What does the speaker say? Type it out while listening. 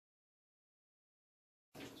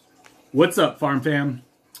What's up, Farm Fam?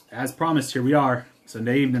 As promised, here we are,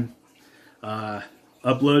 Sunday evening,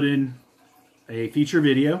 uploading a feature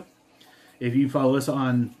video. If you follow us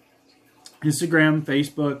on Instagram,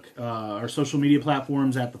 Facebook, our social media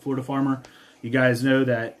platforms at The Florida Farmer, you guys know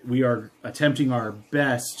that we are attempting our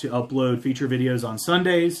best to upload feature videos on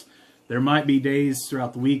Sundays. There might be days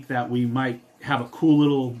throughout the week that we might have a cool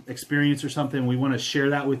little experience or something. We want to share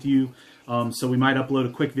that with you. So we might upload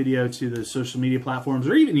a quick video to the social media platforms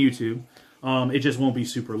or even YouTube. It just won't be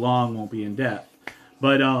super long, won't be in depth.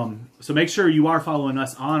 But so make sure you are following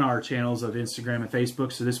us on our channels of Instagram and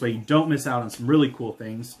Facebook, so this way you don't miss out on some really cool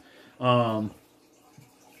things. It's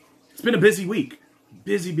been a busy week.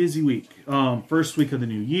 Busy week. First week of the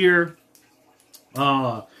new year.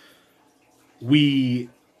 We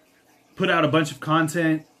put out a bunch of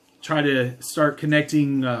content, try to start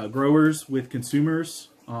connecting growers with consumers.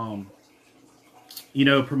 You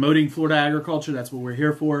know, promoting Florida agriculture, that's what we're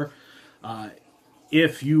here for.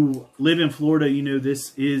 If you live in Florida, you know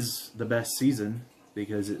this is the best season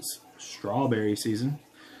because it's strawberry season.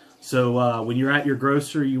 So when you're at your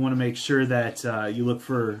grocer, you want to make sure that you look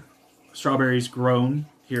for strawberries grown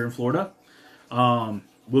here in Florida.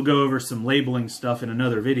 We'll go over some labeling stuff in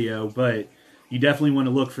another video, but you definitely want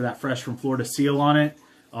to look for that Fresh from Florida seal on it.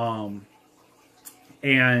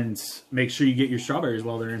 And make sure you get your strawberries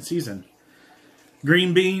while they're in season.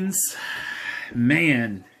 Green beans,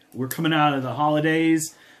 man, we're coming out of the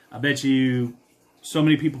holidays. I bet you so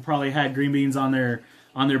many people probably had green beans on their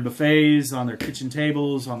buffets, on their kitchen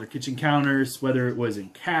tables, on their kitchen counters, whether it was in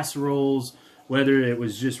casseroles, whether it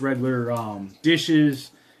was just regular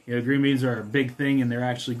dishes. You know, green beans are a big thing, and they're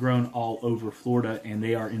actually grown all over Florida, and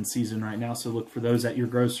they are in season right now. So look for those at your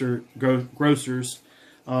grocers.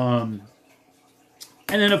 And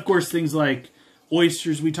then, of course, things like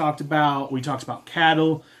oysters we talked about. We talked about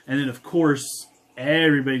cattle. And then, of course,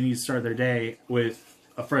 everybody needs to start their day with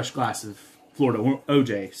a fresh glass of Florida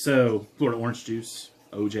OJ. So, Florida orange juice.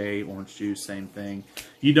 OJ, orange juice, same thing.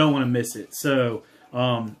 You don't want to miss it. So,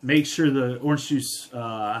 make sure the orange juice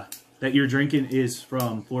that you're drinking is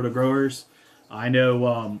from Florida growers. I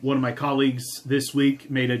know one of my colleagues this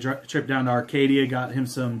week made a trip down to Arcadia, got him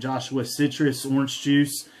some Joshua Citrus orange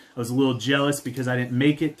juice. I was a little jealous because I didn't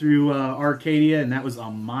make it through Arcadia, and that was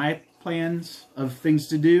on my plans of things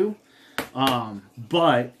to do.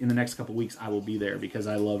 But in the next couple weeks, I will be there because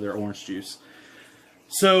I love their orange juice.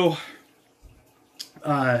 So,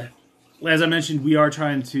 as I mentioned, we are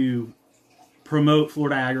trying to promote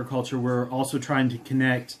Florida agriculture. We're also trying to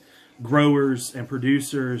connect growers and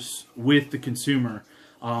producers with the consumer.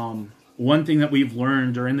 One thing that we've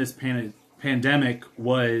learned during this pandemic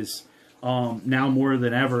was now more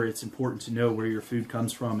than ever, it's important to know where your food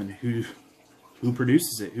comes from and who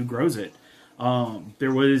produces it, who grows it.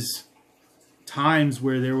 There was times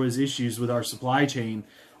where there was issues with our supply chain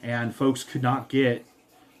and folks could not get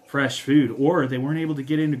fresh food, or they weren't able to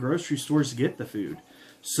get into grocery stores to get the food.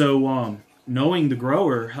 So knowing the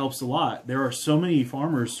grower helps a lot. There are so many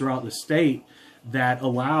farmers throughout the state that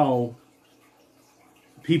allow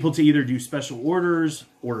people to either do special orders,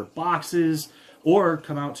 order boxes, or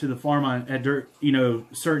come out to the farm at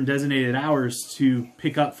certain designated hours to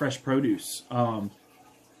pick up fresh produce.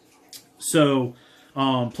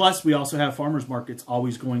 Plus we also have farmers markets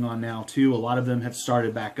always going on now too. A lot of them have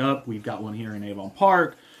started back up. We've got one here in Avon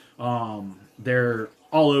Park. They're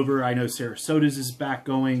all over. I know Sarasota's is back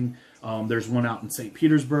going. There's one out in St.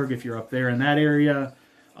 Petersburg if you're up there in that area.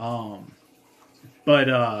 But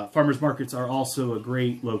farmers markets are also a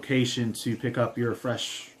great location to pick up your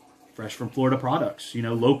fresh from Florida products, you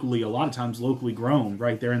know, locally, a lot of times locally grown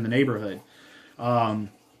right there in the neighborhood.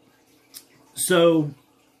 So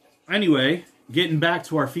anyway, getting back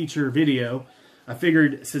to our feature video, I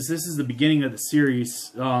figured since this is the beginning of the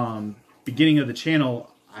series, beginning of the channel,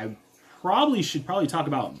 I should talk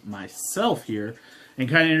about myself here and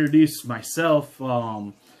kind of introduce myself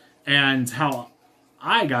and how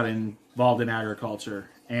I got involved in agriculture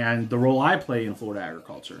and the role I play in Florida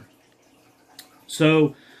agriculture.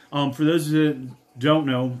 So, for those that don't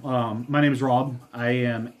know, my name is Rob. I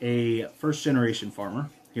am a first-generation farmer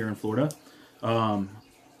here in Florida.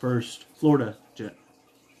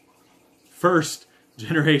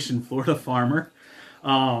 First-generation Florida farmer.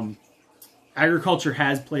 Agriculture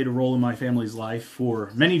has played a role in my family's life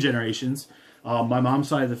for many generations. My mom's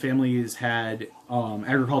side of the family has had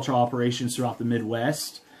agricultural operations throughout the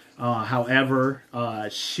Midwest. However,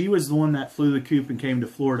 she was the one that flew the coop and came to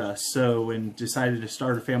Florida, and decided to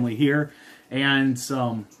start a family here. And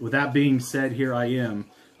with that being said, here I am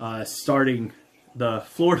starting the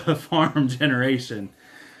Florida farm generation.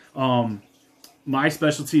 My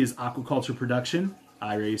specialty is aquaculture production.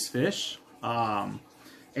 I raise fish. And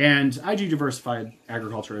I do diversified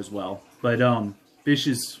agriculture as well. But fish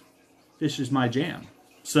is my jam.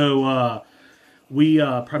 So we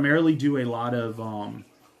primarily do a lot of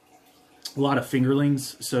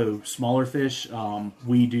fingerlings, so smaller fish.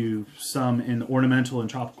 We do some in the ornamental and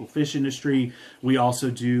tropical fish industry. We also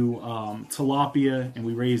do tilapia, and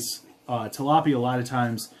we raise tilapia a lot of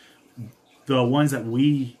times. The ones that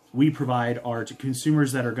we provide are to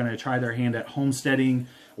consumers that are going to try their hand at homesteading,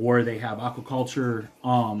 or they have aquaculture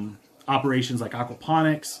operations like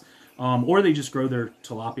aquaponics, or they just grow their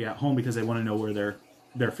tilapia at home because they want to know where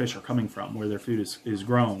their fish are coming from, where their food is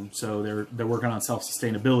grown. So they're working on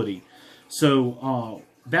self-sustainability. So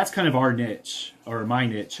that's kind of our niche, or my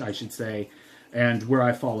niche, I should say, and where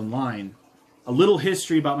I fall in line. A little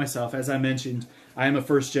history about myself. As I mentioned, I am a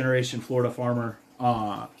first-generation Florida farmer.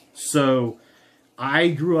 So I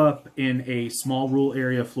grew up in a small rural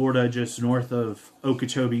area of Florida, just north of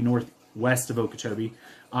Okeechobee, northwest of Okeechobee,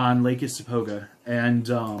 on Lake Istapoga. And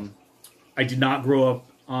I did not grow up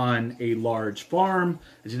on a large farm.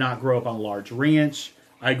 I did not grow up on a large ranch.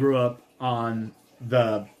 I grew up on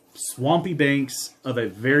the swampy banks of a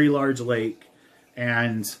very large lake,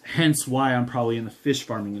 and hence why I'm probably in the fish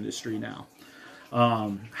farming industry now.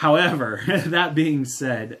 However, that being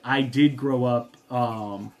said, I did grow up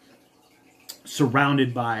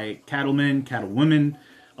surrounded by cattlemen, cattlewomen,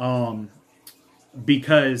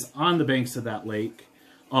 because on the banks of that lake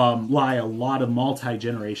lie a lot of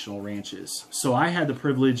multi-generational ranches. So I had the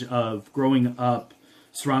privilege of growing up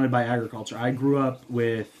surrounded by agriculture. I grew up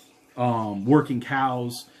with working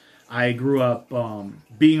cows. I grew up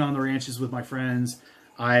being on the ranches with my friends.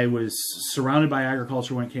 I was surrounded by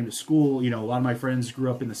agriculture when it came to school. You know, a lot of my friends grew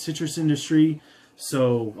up in the citrus industry.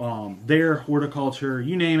 So their horticulture,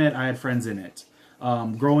 you name it, I had friends in it.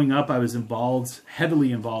 Growing up, I was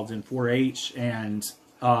heavily involved in 4-H and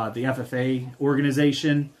the FFA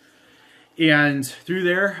organization. And through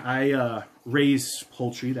there, I raised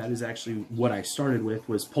poultry. That is actually what I started with,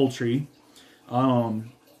 was poultry.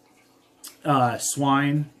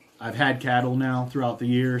 Swine. I've had cattle now throughout the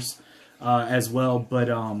years as well, but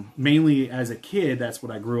mainly as a kid, that's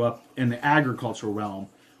what I grew up in the agricultural realm,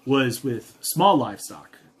 was with small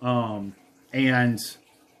livestock. And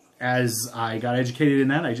as I got educated in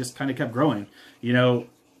that, I just kind of kept growing. You know,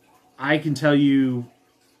 I can tell you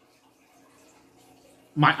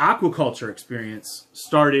my aquaculture experience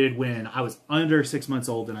started when I was under 6 months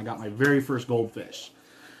old and I got my very first goldfish.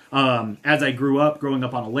 As I growing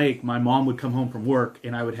up on a lake, my mom would come home from work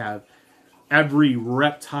and I would have every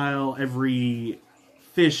reptile, every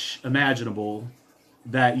fish imaginable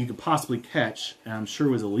that you could possibly catch, and I'm sure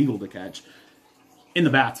was illegal to catch, in the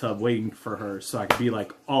bathtub waiting for her, so I could be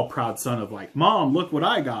like all proud son of like, Mom, look what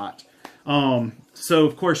I got. So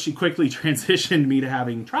of course she quickly transitioned me to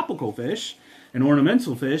having tropical fish and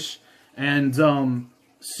ornamental fish, and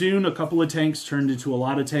soon a couple of tanks turned into a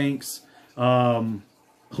lot of tanks.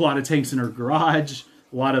 A lot of tanks in her garage,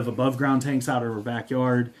 a lot of above ground tanks out of her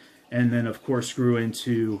backyard, and then of course grew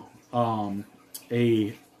into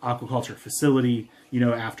a aquaculture facility, you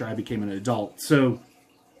know, after I became an adult. So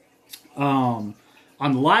on the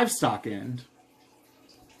livestock end,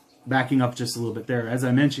 backing up just a little bit there, as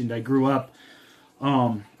I mentioned, I grew up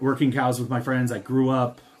working cows with my friends. I grew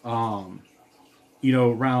up you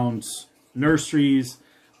know, around nurseries.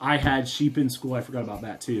 I had sheep in school. I forgot about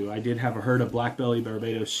that too. I did have a herd of black belly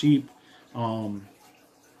Barbados sheep,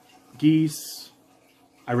 geese.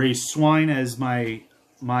 I raised swine as my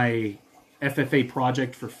FFA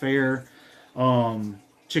project for fair,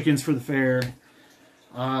 chickens for the fair.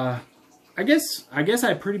 I guess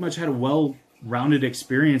I pretty much had a well-rounded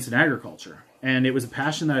experience in agriculture, and it was a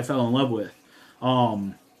passion that I fell in love with.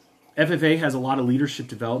 FFA has a lot of leadership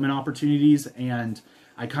development opportunities, and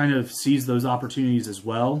I kind of seized those opportunities as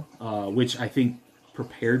well, which I think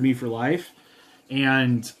prepared me for life.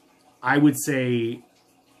 And I would say,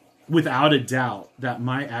 without a doubt, that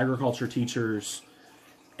my agriculture teachers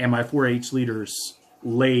and my 4-H leaders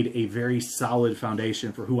laid a very solid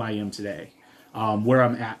foundation for who I am today, where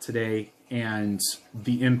I'm at today, and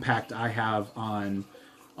the impact I have on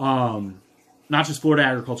not just Florida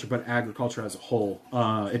agriculture, but agriculture as a whole.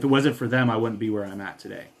 If it wasn't for them, I wouldn't be where I'm at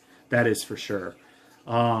today. That is for sure.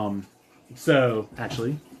 So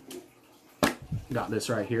actually got this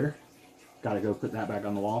right here. Got to go put that back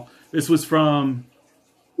on the wall. This was from,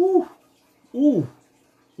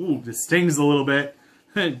 this stings a little bit.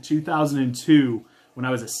 2002, when I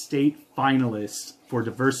was a state finalist for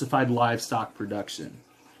diversified livestock production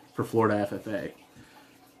for Florida FFA.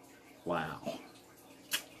 Wow.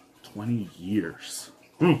 20 years.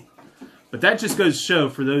 But that just goes to show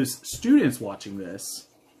for those students watching this,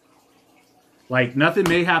 like nothing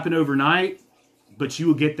may happen overnight, but you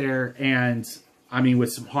will get there. And I mean,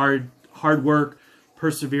 with some hard work,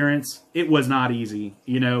 perseverance, it was not easy,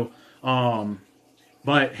 you know.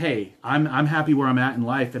 But hey, I'm happy where I'm at in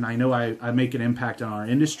life, and I know I make an impact on our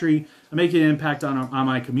industry. I make an impact on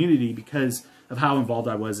my community because of how involved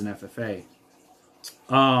I was in FFA.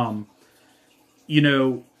 You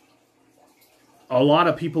know, a lot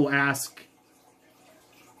of people ask,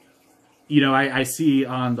 you know, I see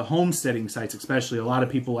on the homesteading sites especially, a lot of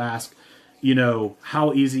people ask, you know,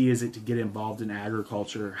 how easy is it to get involved in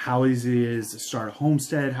agriculture? How easy it is to start a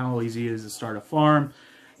homestead? How easy it is to start a farm?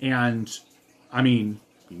 And I mean,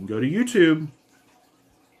 you can go to YouTube,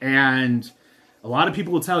 and a lot of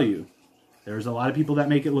people will tell you, there's a lot of people that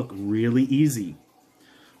make it look really easy.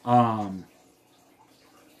 And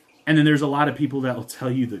then there's a lot of people that will tell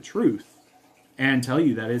you the truth and tell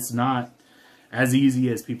you that it's not as easy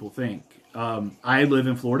as people think. I live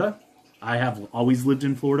in Florida. I have always lived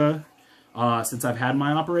in Florida since I've had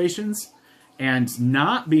my operations. And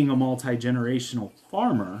not being a multi-generational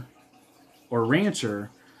farmer or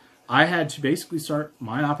rancher, I had to basically start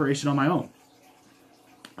my operation on my own.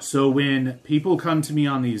 So when people come to me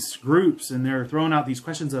on these groups and they're throwing out these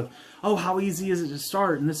questions of, oh, how easy is it to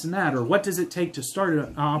start and this and that, or what does it take to start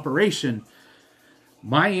an operation?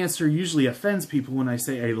 My answer usually offends people when I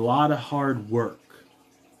say a lot of hard work,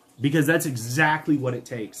 because that's exactly what it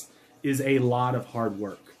takes, is a lot of hard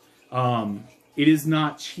work. It is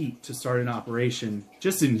not cheap to start an operation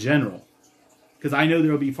just in general. Because I know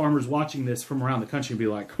there will be farmers watching this from around the country and be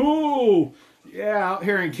like, oh, yeah, out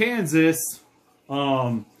here in Kansas,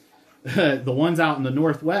 the ones out in the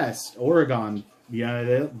Northwest, Oregon,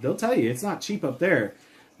 yeah, they'll tell you it's not cheap up there.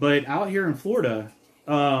 But out here in Florida,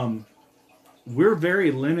 we're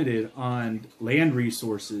very limited on land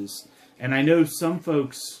resources. And I know some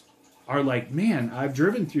folks are like, man, I've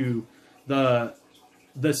driven through the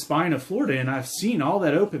spine of Florida and I've seen all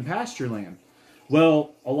that open pasture land.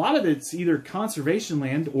 Well, a lot of it's either conservation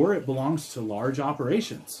land or it belongs to large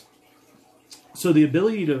operations. So the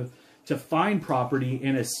ability to find property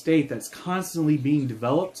in a state that's constantly being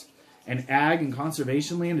developed, and ag and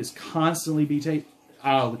conservation land is constantly being taken.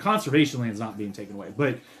 The conservation land is not being taken away,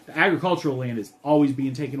 but the agricultural land is always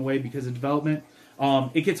being taken away because of development.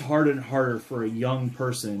 It gets harder and harder for a young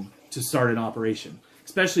person to start an operation,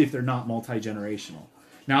 especially if they're not multi-generational.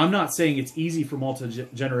 Now, I'm not saying it's easy for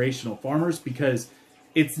multi-generational farmers, because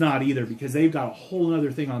it's not either, because they've got a whole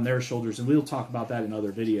other thing on their shoulders, and we'll talk about that in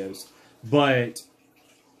other videos. But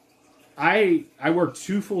I worked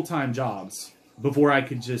 2 full-time jobs before I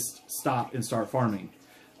could just stop and start farming.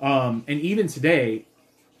 And even today,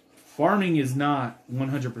 farming is not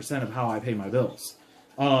 100% of how I pay my bills.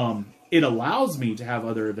 It allows me to have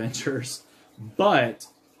other adventures, but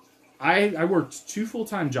I worked 2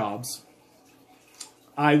 full-time jobs.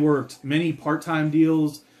 I worked many part-time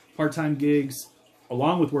deals, part-time gigs,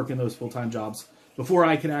 along with working those full-time jobs, before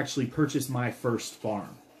I could actually purchase my first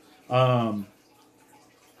farm.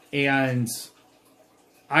 And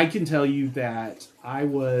I can tell you that I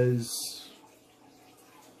was,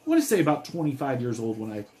 I want to say about 25 years old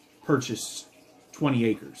when I purchased 20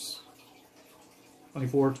 acres.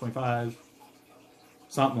 24, 25,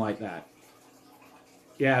 something like that.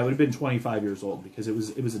 Yeah, it would have been 25 years old, because it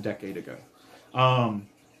was a decade ago.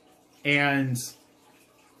 And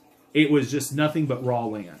it was just nothing but raw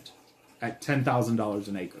land at $10,000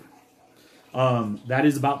 an acre. That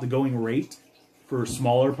is about the going rate for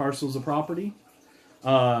smaller parcels of property.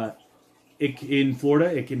 In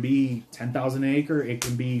Florida, it can be $10,000 an acre. It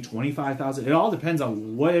can be $25,000. It all depends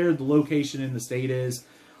on where the location in the state is.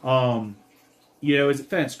 You know, is it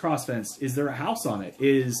fenced, cross-fenced? Is there a house on it?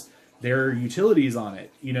 Is there utilities on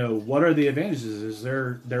it? You know, what are the advantages? Is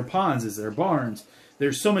there ponds? Is there barns?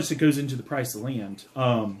 There's so much that goes into the price of land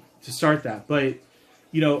to start that. But,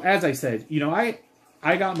 you know, as I said, you know, I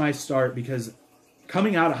got my start because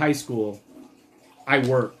coming out of high school, I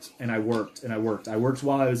worked and I worked and I worked. I worked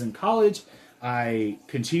while I was in college. I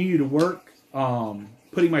continued to work,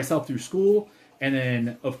 putting myself through school, and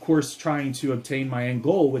then, of course, trying to obtain my end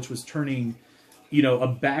goal, which was turning, you know, a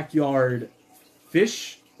backyard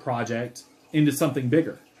fish project into something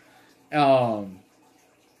bigger.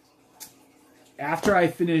 After I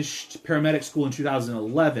finished paramedic school in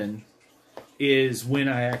 2011 is when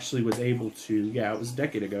I actually was able to, yeah, it was a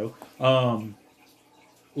decade ago,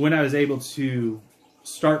 when I was able to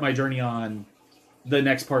start my journey on the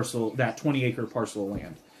next parcel, that 20-acre parcel of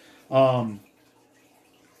land.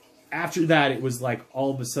 After that, it was like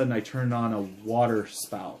all of a sudden I turned on a water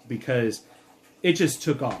spout, because it just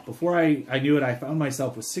took off. Before I knew it, I found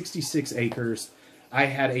myself with 66 acres. I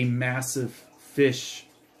had a massive fish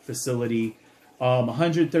facility,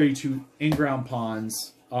 132 in-ground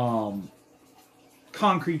ponds,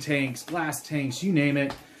 concrete tanks, glass tanks, you name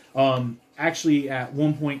it. Actually, at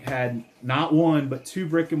one point had not one, but 2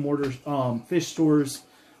 brick and mortar fish stores,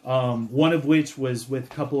 one of which was with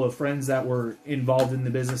a couple of friends that were involved in the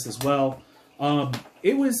business as well.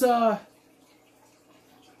 It was a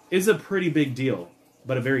pretty big deal,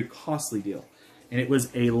 but a very costly deal. And it was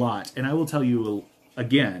a lot. And I will tell you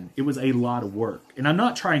again, it was a lot of work. And I'm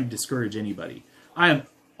not trying to discourage anybody. I am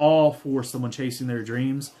all for someone chasing their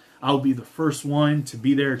dreams. I'll be the first one to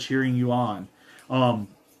be there cheering you on.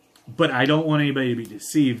 But I don't want anybody to be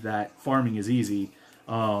deceived that farming is easy,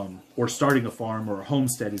 or starting a farm or a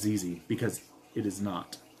homestead is easy, because it is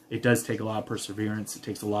not. It does take a lot of perseverance, it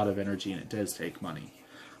takes a lot of energy, and it does take money.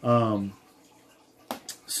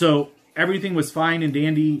 So everything was fine and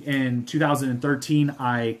dandy. In 2013,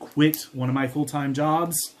 I quit one of my full-time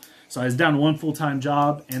jobs. So I was down to one full-time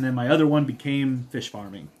job, and then my other one became fish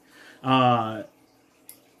farming.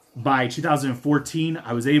 By 2014,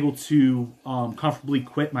 I was able to comfortably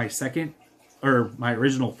quit my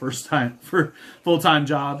original full-time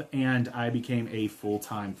job, and I became a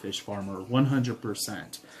full-time fish farmer,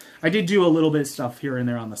 100%. I did do a little bit of stuff here and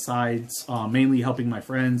there on the sides, mainly helping my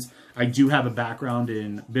friends. I do have a background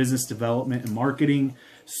in business development and marketing,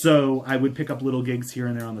 so I would pick up little gigs here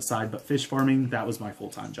and there on the side, but fish farming, that was my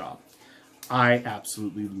full-time job. I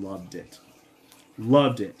absolutely loved it.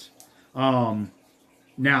 Loved it.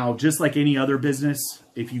 Now, just like any other business,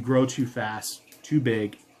 if you grow too fast, too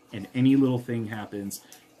big, and any little thing happens,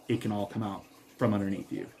 it can all come out from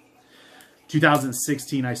underneath you.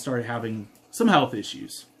 2016, I started having some health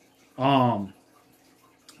issues. It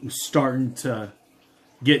was starting to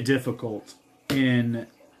get difficult. And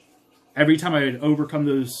every time I would overcome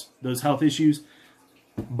those health issues,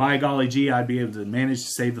 by golly gee, I'd be able to manage to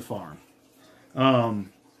save the farm.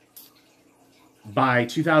 By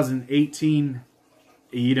 2018,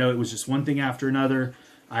 you know, it was just one thing after another.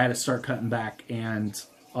 I had to start cutting back, and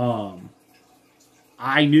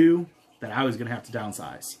I knew that I was going to have to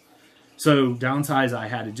downsize. So downsize I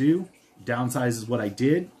had to do. Downsize is what I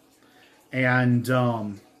did. And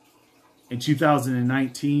in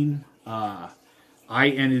 2019, I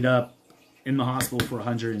ended up in the hospital for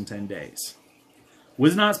 110 days.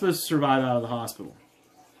 Was not supposed to survive out of the hospital.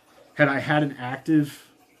 Had I had an active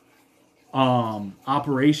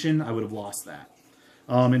operation, I would have lost that.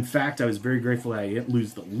 In fact, I was very grateful that I didn't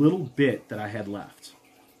lose the little bit that I had left.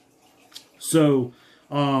 So,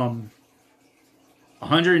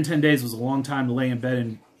 110 days was a long time to lay in bed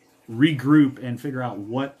and regroup and figure out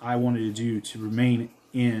what I wanted to do to remain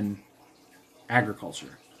in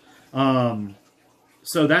agriculture.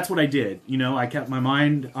 So that's what I did. You know, I kept my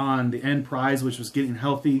mind on the end prize, which was getting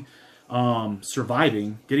healthy,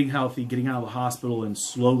 surviving, getting healthy, getting out of the hospital, and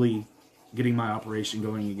slowly getting my operation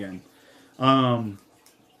going again.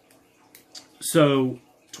 So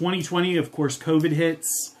 2020, of course, COVID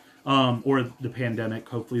hits, or the pandemic.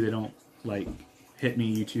 Hopefully they don't like hit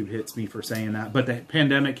me. YouTube hits me for saying that, but the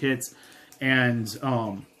pandemic hits, and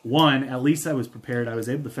one, at least I was prepared. I was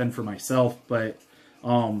able to fend for myself, but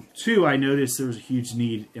two, I noticed there was a huge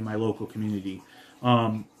need in my local community.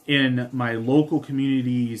 In my local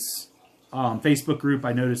community's Facebook group,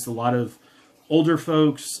 I noticed a lot of older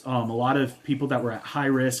folks, a lot of people that were at high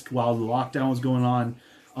risk while the lockdown was going on.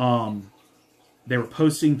 They were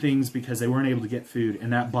posting things because they weren't able to get food,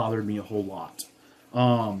 and that bothered me a whole lot.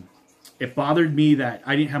 It bothered me that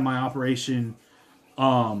I didn't have my operation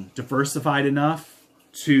diversified enough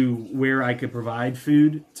to where I could provide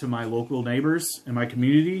food to my local neighbors and my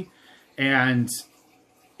community. And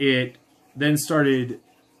it then started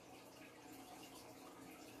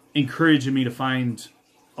encouraging me to find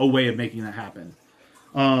a way of making that happen.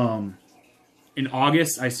 In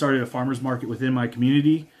August, I started a farmer's market within my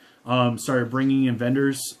community. Started bringing in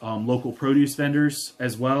vendors, local produce vendors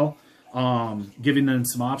as well, giving them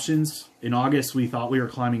some options. In August, we thought we were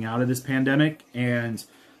climbing out of this pandemic, and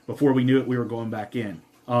before we knew it, we were going back in.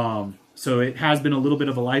 So it has been a little bit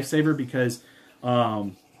of a lifesaver because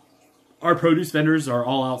our produce vendors are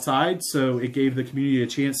all outside, so it gave the community a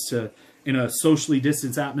chance to, in a socially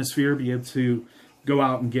distanced atmosphere, be able to go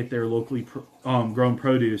out and get their locally grown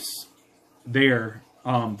produce there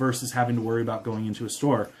versus having to worry about going into a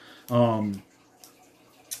store.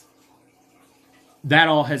 That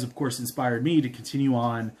all has, of course, inspired me to continue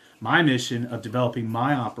on my mission of developing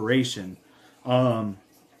my operation.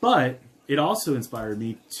 But it also inspired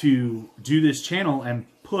me to do this channel and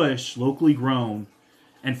push locally grown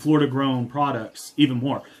and Florida grown products even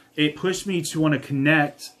more. it pushed me to want to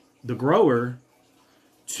connect the grower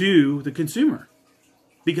to the consumer.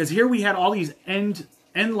 Because here we had all these end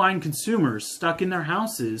line consumers stuck in their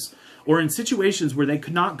houses or in situations where they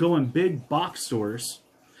could not go in big box stores.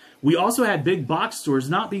 We also had big box stores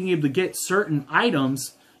not being able to get certain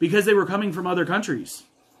items because they were coming from other countries.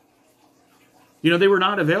 You know, they were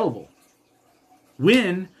not available.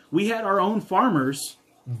 When we had our own farmers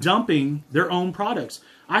dumping their own products.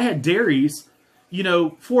 I had dairies, you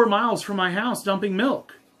know, 4 miles from my house dumping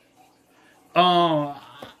milk. I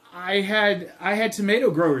had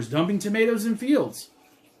tomato growers dumping tomatoes in fields.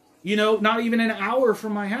 You know, not even an hour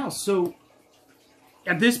from my house. So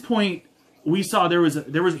at this point, we saw there was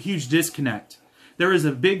a huge disconnect. There was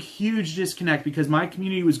a big, huge disconnect because my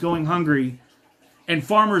community was going hungry, and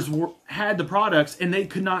farmers had the products and they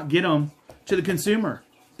could not get them to the consumer.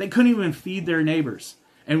 They couldn't even feed their neighbors.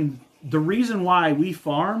 And the reason why we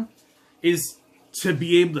farm is to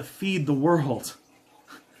be able to feed the world.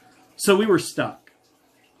 So we were stuck.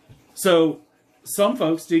 So some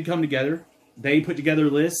folks did come together. They put together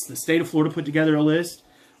lists. The state of Florida put together a list.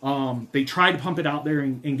 They tried to pump it out there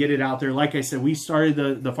and get it out there. Like I said, we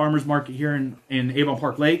started the farmers market here in Avon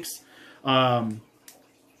Park Lakes to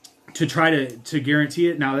try to guarantee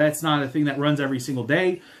it. Now, that's not a thing that runs every single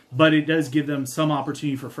day, but it does give them some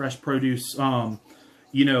opportunity for fresh produce,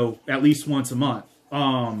 you know, at least once a month.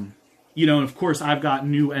 You know, and of course, I've got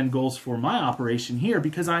new end goals for my operation here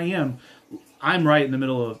because I'm right in the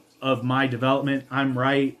middle of my development. I'm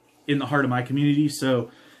right in the heart of my community.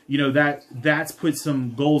 So, you know, that's put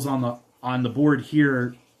some goals on the board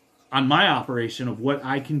here on my operation of what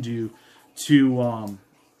I can do to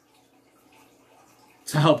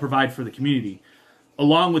help provide for the community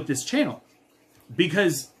along with this channel.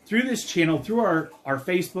 Because through this channel, through our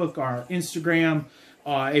Facebook, our Instagram,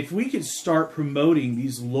 if we could start promoting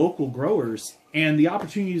these local growers and the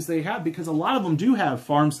opportunities they have, because a lot of them do have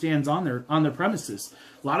farm stands on their premises.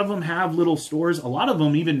 A lot of them have little stores. A lot of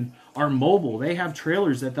them even are mobile. They have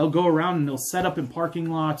trailers that they'll go around and they'll set up in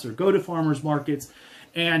parking lots or go to farmers markets.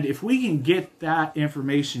 And if we can get that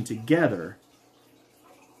information together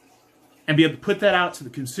and be able to put that out to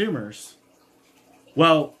the consumers,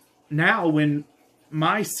 well, now when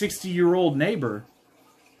my 60-year-old neighbor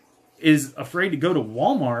is afraid to go to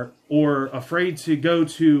Walmart or afraid to go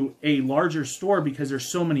to a larger store because there's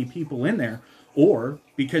so many people in there, or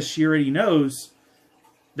because she already knows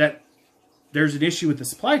that there's an issue with the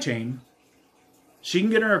supply chain, she can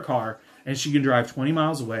get in her car and she can drive 20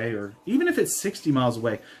 miles away, or even if it's 60 miles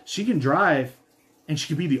away, she can drive and she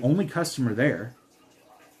could be the only customer there.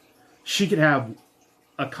 She could have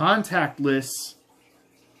a contactless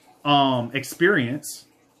experience,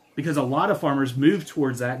 because a lot of farmers moved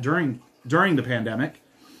towards that during the pandemic.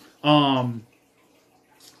 And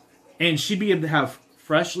she'd be able to have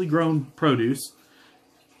freshly grown produce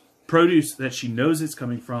that she knows it's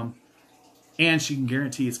coming from, and she can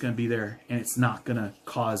guarantee it's going to be there and it's not going to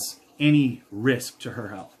cause any risk to her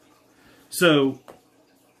health. So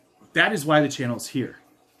that is why the channel is here.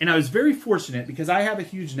 And I was very fortunate because I have a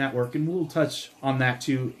huge network, and we'll touch on that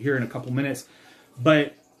too here in a couple minutes.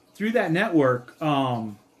 But through that network,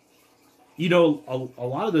 you know, a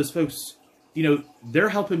lot of those folks, you know, they're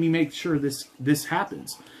helping me make sure this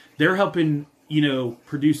happens. They're helping, you know,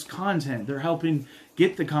 produce content. They're helping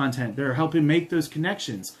get the content. They're helping make those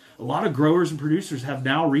connections. A lot of growers and producers have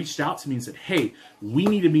now reached out to me and said, hey, we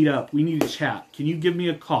need to meet up. We need to chat. Can you give me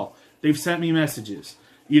a call? They've sent me messages,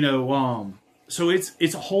 you know. So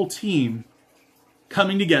it's a whole team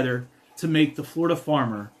coming together to make the Florida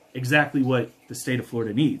farmer exactly what the state of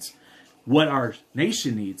Florida needs, what our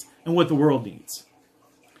nation needs, and what the world needs.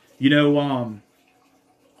 You know,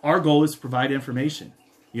 our goal is to provide information.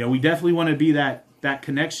 You know, we definitely want to be that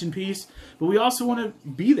connection piece, but we also want to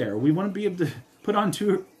be there. We want to be able to put on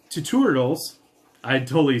tutorials. I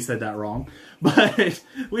totally said that wrong, but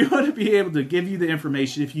we want to be able to give you the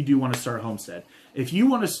information if you do want to start a homestead. If you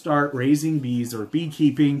want to start raising bees or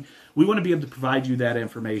beekeeping, we want to be able to provide you that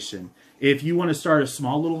information. If you want to start a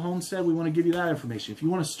small little homestead, we want to give you that information. If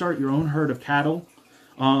you want to start your own herd of cattle,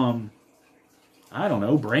 I don't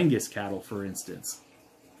know, Brangus cattle, for instance.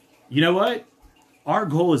 You know what? Our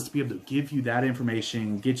goal is to be able to give you that information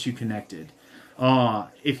and get you connected.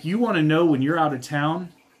 If you want to know when you're out of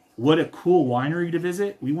town what a cool winery to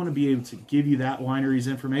visit, we want to be able to give you that winery's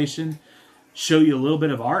information, show you a little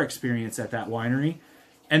bit of our experience at that winery,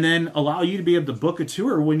 and then allow you to be able to book a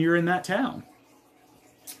tour when you're in that town.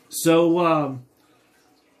 So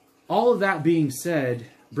all of that being said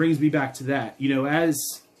brings me back to that. You know,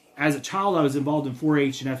 as a child, I was involved in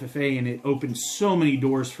 4-H and FFA, and it opened so many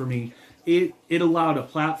doors for me it allowed a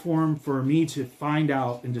platform for me to find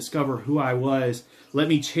out and discover who I was. Let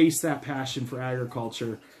me chase that passion for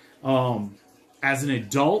agriculture. As an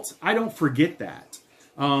adult, I don't forget that.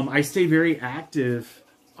 I stay very active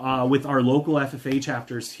with our local FFA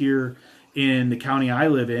chapters here in the county I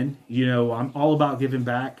live in. You know, I'm all about giving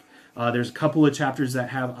back. There's a couple of chapters that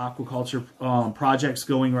have aquaculture projects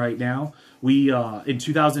going right now. We in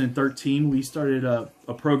 2013 we started a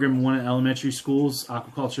program in one of the elementary schools,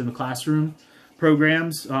 aquaculture in the classroom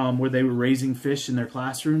programs, where they were raising fish in their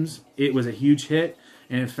classrooms. It was a huge hit,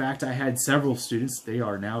 and in fact, I had several students. They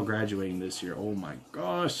are now graduating this year. Oh my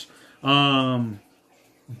gosh!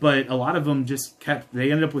 But a lot of them just kept. They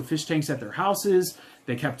ended up with fish tanks at their houses.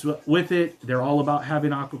 They kept with it. They're all about having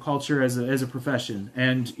aquaculture as a profession,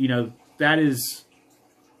 and you know that is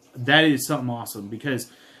something awesome,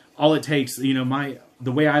 because all it takes, you know,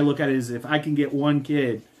 the way I look at it is, if I can get one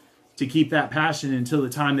kid to keep that passion until the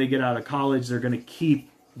time they get out of college, they're going to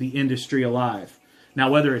keep the industry alive.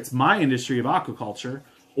 Now, whether it's my industry of aquaculture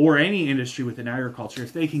or any industry within agriculture,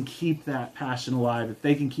 if they can keep that passion alive, if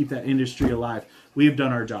they can keep that industry alive, we have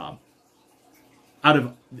done our job. Out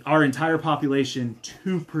of our entire population,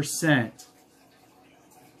 2%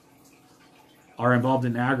 are involved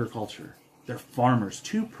in agriculture. They're farmers.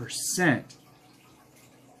 2%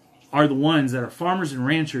 are the ones that are farmers and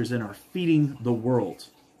ranchers and are feeding the world.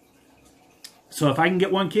 So if I can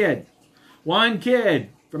get one kid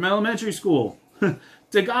from elementary school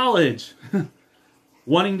to college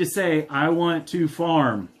wanting to say, I want to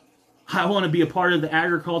farm, I want to be a part of the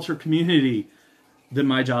agriculture community, then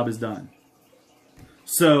my job is done.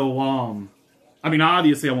 So, I mean,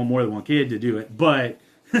 obviously I want more than one kid to do it, but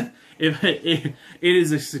it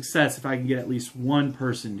is a success if I can get at least one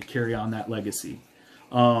person to carry on that legacy.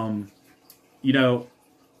 You know,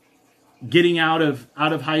 getting out of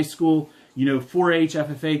high school, you know, 4-H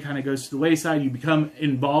FFA kind of goes to the wayside. You become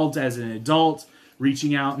involved as an adult,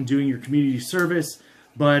 reaching out and doing your community service.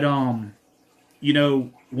 But, you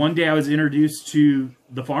know, one day I was introduced to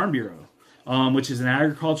the Farm Bureau, which is an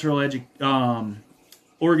agricultural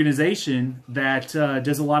organization that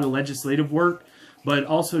does a lot of legislative work, but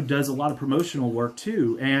also does a lot of promotional work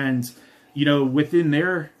too. And, you know, within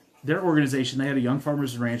their organization, they had a Young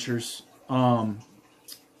Farmers and Ranchers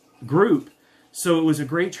group. So it was a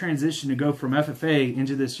great transition to go from FFA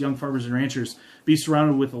into this Young Farmers and Ranchers, be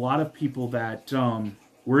surrounded with a lot of people that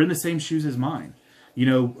were in the same shoes as mine. You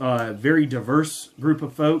know, very diverse group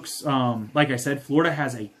of folks. Like I said, Florida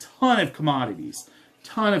has a ton of commodities.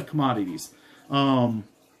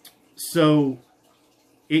 So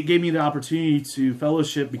it gave me the opportunity to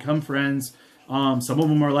fellowship, become friends. Some of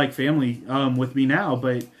them are like family with me now,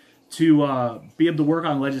 but to be able to work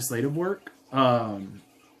on legislative work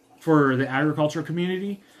for the agriculture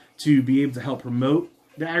community, to be able to help promote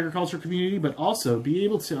the agriculture community, but also be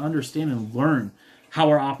able to understand and learn how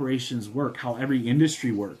our operations work, how every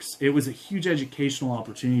industry works. It was a huge educational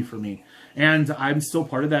opportunity for me. And I'm still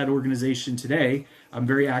part of that organization today. I'm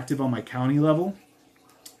very active on my county level.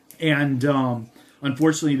 And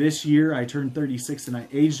unfortunately, this year I turned 36 and I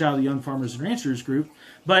aged out of the Young Farmers and Ranchers group.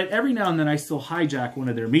 But every now and then I still hijack one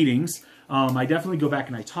of their meetings. I definitely go back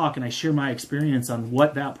and I talk and I share my experience on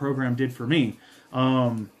what that program did for me.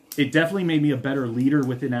 It definitely made me a better leader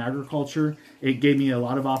within agriculture. It gave me a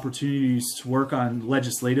lot of opportunities to work on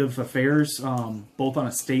legislative affairs, both on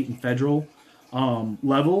a state and federal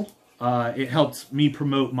level. It helped me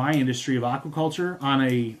promote my industry of aquaculture on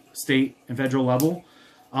a state and federal level.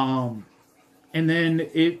 And then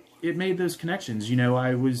it made those connections. You know,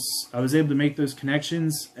 I was able to make those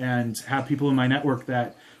connections and have people in my network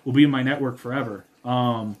that will be in my network forever.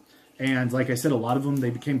 And like I said, a lot of them, they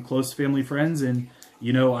became close family friends. And,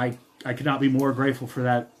 you know, I could not be more grateful for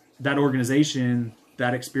that organization,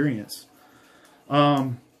 that experience.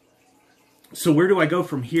 So where do I go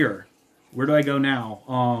from here? Where do I go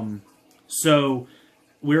now? So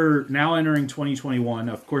we're now entering 2021.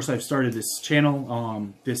 Of course, I've started this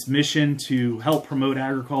channel, this mission to help promote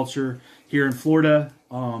agriculture here in Florida,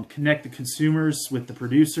 connect the consumers with the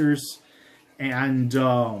producers, and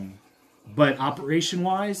but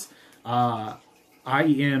operation-wise, I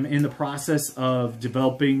am in the process of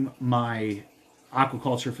developing my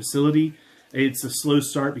aquaculture facility. It's a slow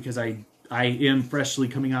start because I am freshly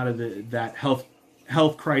coming out of that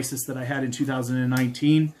health crisis that I had in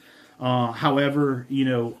 2019. However, you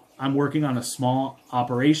know, I'm working on a small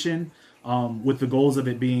operation with the goals of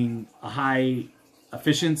it being a high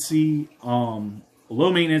efficiency,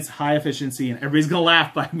 low maintenance, high efficiency, and everybody's going to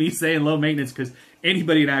laugh by me saying low maintenance because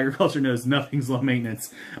anybody in agriculture knows nothing's low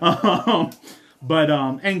maintenance. But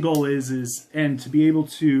end goal is to be able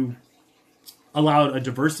to allow a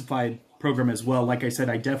diversified program as well. Like I said,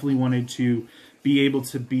 I definitely wanted to be able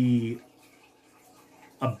to be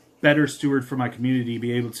a better steward for my community,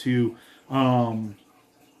 be able to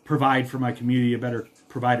provide for my community, a better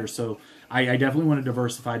provider. So I definitely want to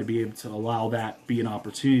diversify to be able to allow that be an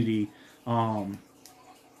opportunity.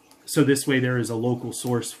 So this way there is a local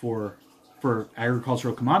source for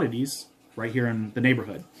agricultural commodities right here in the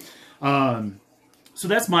neighborhood. So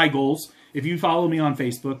that's my goals. If you follow me on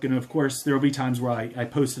Facebook, and of course there will be times where I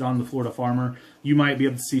post it on the Florida Farmer, you might be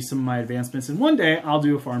able to see some of my advancements. And one day I'll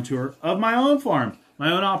do a farm tour of my own farm, my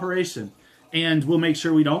own operation. And we'll make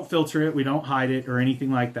sure we don't filter it, we don't hide it or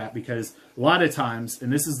anything like that, because a lot of times,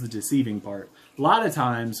 and this is the deceiving part, a lot of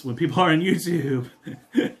times when people are on YouTube,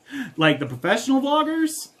 like the professional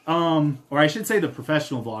vloggers, or I should say the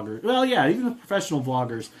professional vloggers, well, yeah, even the professional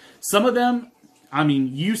vloggers, some of them, I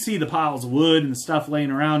mean, you see the piles of wood and stuff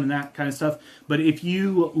laying around and that kind of stuff, but if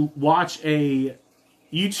you watch a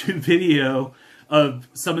YouTube video of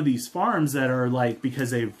some of these farms that are like,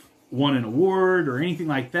 because they've won an award or anything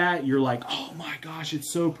like that, you're like, oh my gosh, it's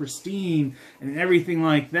so pristine and everything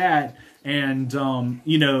like that. And,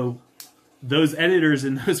 you know, those editors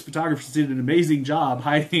and those photographers did an amazing job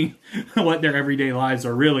hiding what their everyday lives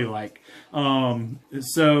are really like.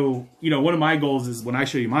 So, you know, one of my goals is when I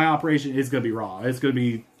show you my operation, it's going to be raw. It's going to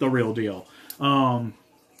be the real deal.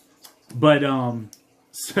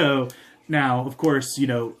 So now, of course, you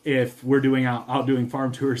know, if we're doing out doing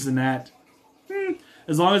farm tours and that,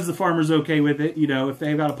 as long as the farmer's okay with it, you know, if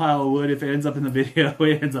they've got a pile of wood, if it ends up in the video,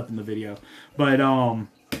 it ends up in the video. But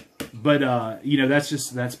you know,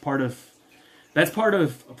 that's part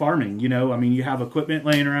of farming, you know. I mean, you have equipment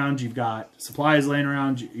laying around, you've got supplies laying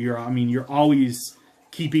around, you're always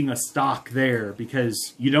keeping a stock there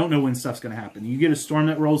because you don't know when stuff's going to happen. You get a storm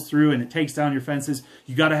that rolls through and it takes down your fences,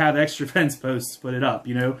 you got to have extra fence posts to put it up,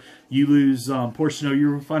 you know. You lose portion of your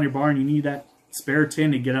roof on your barn, you need that spare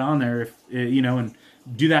tin to get it on there, if you know, and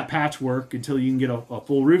do that patchwork until you can get a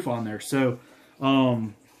full roof on there. So,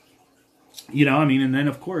 you know, I mean, and then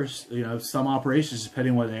of course, you know, some operations,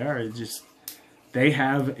 depending on what they are, they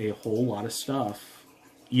have a whole lot of stuff,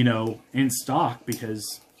 you know, in stock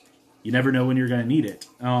because you never know when you're going to need it.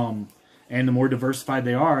 And the more diversified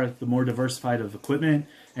they are, the more diversified of equipment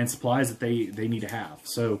and supplies that they need to have.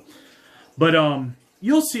 So, but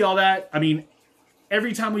you'll see all that. I mean,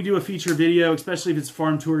 every time we do a feature video, especially if it's a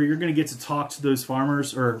farm tour, you're going to get to talk to those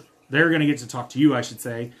farmers, or they're going to get to talk to you, I should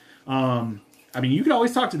say. I mean, you can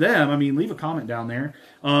always talk to them. I mean, leave a comment down there.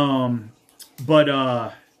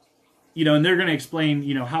 You know, and they're going to explain,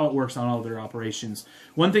 you know, how it works on all their operations.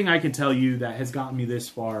 One thing I can tell you that has gotten me this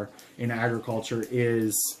far in agriculture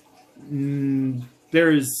is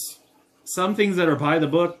there is some things that are by the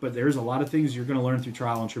book, but there's a lot of things you're going to learn through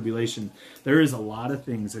trial and tribulation. There is a lot of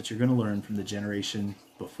things that you're going to learn from the generation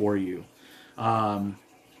before you.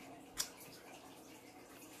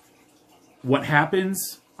 What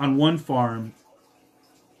happens on one farm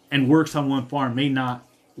and works on one farm may not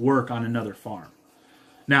work on another farm.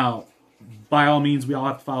 Now, by all means, we all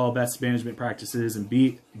have to follow best management practices and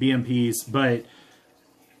BMPs, but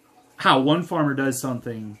how one farmer does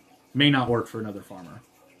something may not work for another farmer.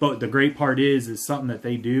 But the great part is something that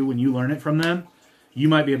they do, when you learn it from them, you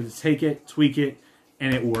might be able to take it, tweak it,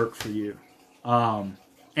 and it work for you. And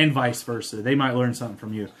vice versa. They might learn something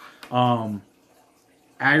from you.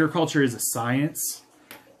 Agriculture is a science,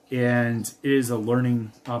 and it is a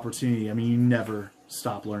learning opportunity. I mean, you never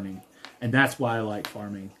stop learning. And that's why I like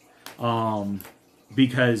farming.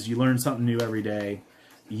 Because you learn something new every day.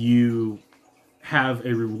 You have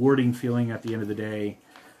a rewarding feeling at the end of the day.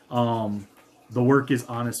 The work is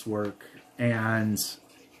honest work, and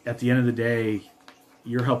at the end of the day,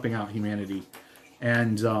 you're helping out humanity.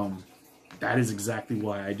 And that is exactly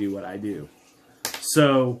why I do what I do.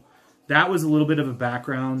 So that was a little bit of a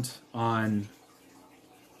background on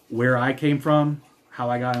where I came from, how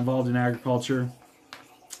I got involved in agriculture.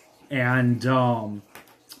 And,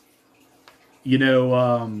 you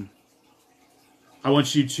know, I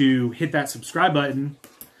want you to hit that subscribe button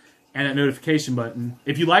and that notification button.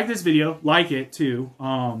 If you like this video, like it too.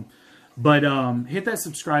 Hit that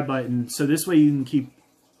subscribe button so this way you can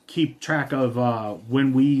keep track of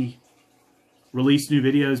when we release new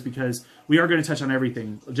videos, because we are going to touch on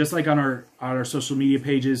everything. Just like on our social media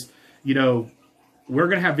pages, you know, we're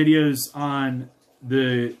going to have videos on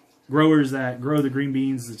the growers that grow the green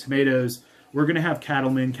beans, the tomatoes. We're going to have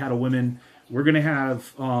cattlemen, cattlewomen. We're going to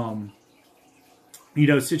have, you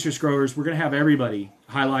know, citrus growers. We're going to have everybody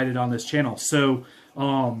highlighted on this channel. So,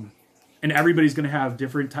 and everybody's going to have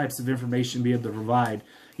different types of information to be able to provide.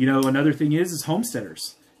 You know, another thing is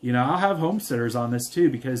homesteaders. You know, I'll have homesteaders on this too,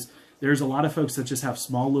 because there's a lot of folks that just have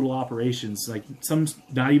small little operations, like some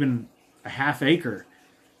not even a half acre,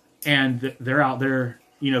 and they're out there,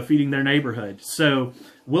 you know, feeding their neighborhood. So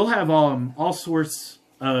we'll have all sorts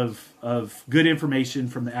of good information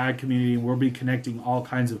from the ag community, and we'll be connecting all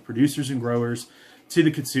kinds of producers and growers to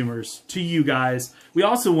the consumers, to you guys. We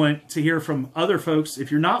also want to hear from other folks. If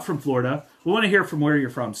you're not from Florida, we want to hear from where you're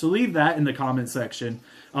from. So leave that in the comment section.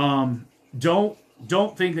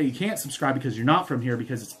 Don't think that you can't subscribe because you're not from here,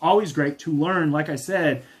 because it's always great to learn. Like I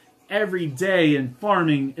said, every day in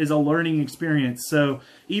farming is a learning experience. So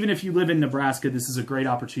even if you live in Nebraska, this is a great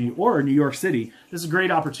opportunity, or New York City, this is a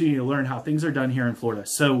great opportunity to learn how things are done here in Florida.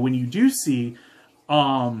 So when you do see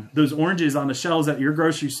those oranges on the shelves at your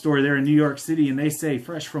grocery store there in New York City, and they say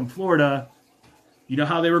fresh from Florida, you know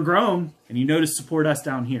how they were grown, and you know to support us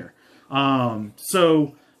down here.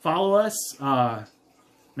 So follow us.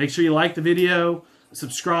 Make sure you like the video,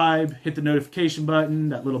 subscribe, hit the notification button,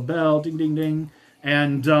 that little bell, ding, ding, ding.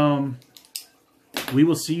 And we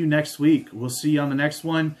will see you next week. We'll see you on the next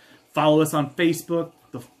one. Follow us on Facebook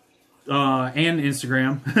and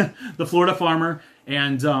Instagram, The Florida Farmer.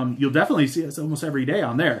 And you'll definitely see us almost every day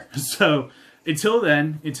on there. So until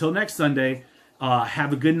then, until next Sunday,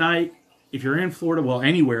 have a good night. If you're in Florida, well,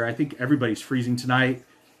 anywhere, I think everybody's freezing tonight.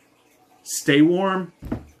 Stay warm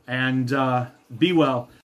and be well.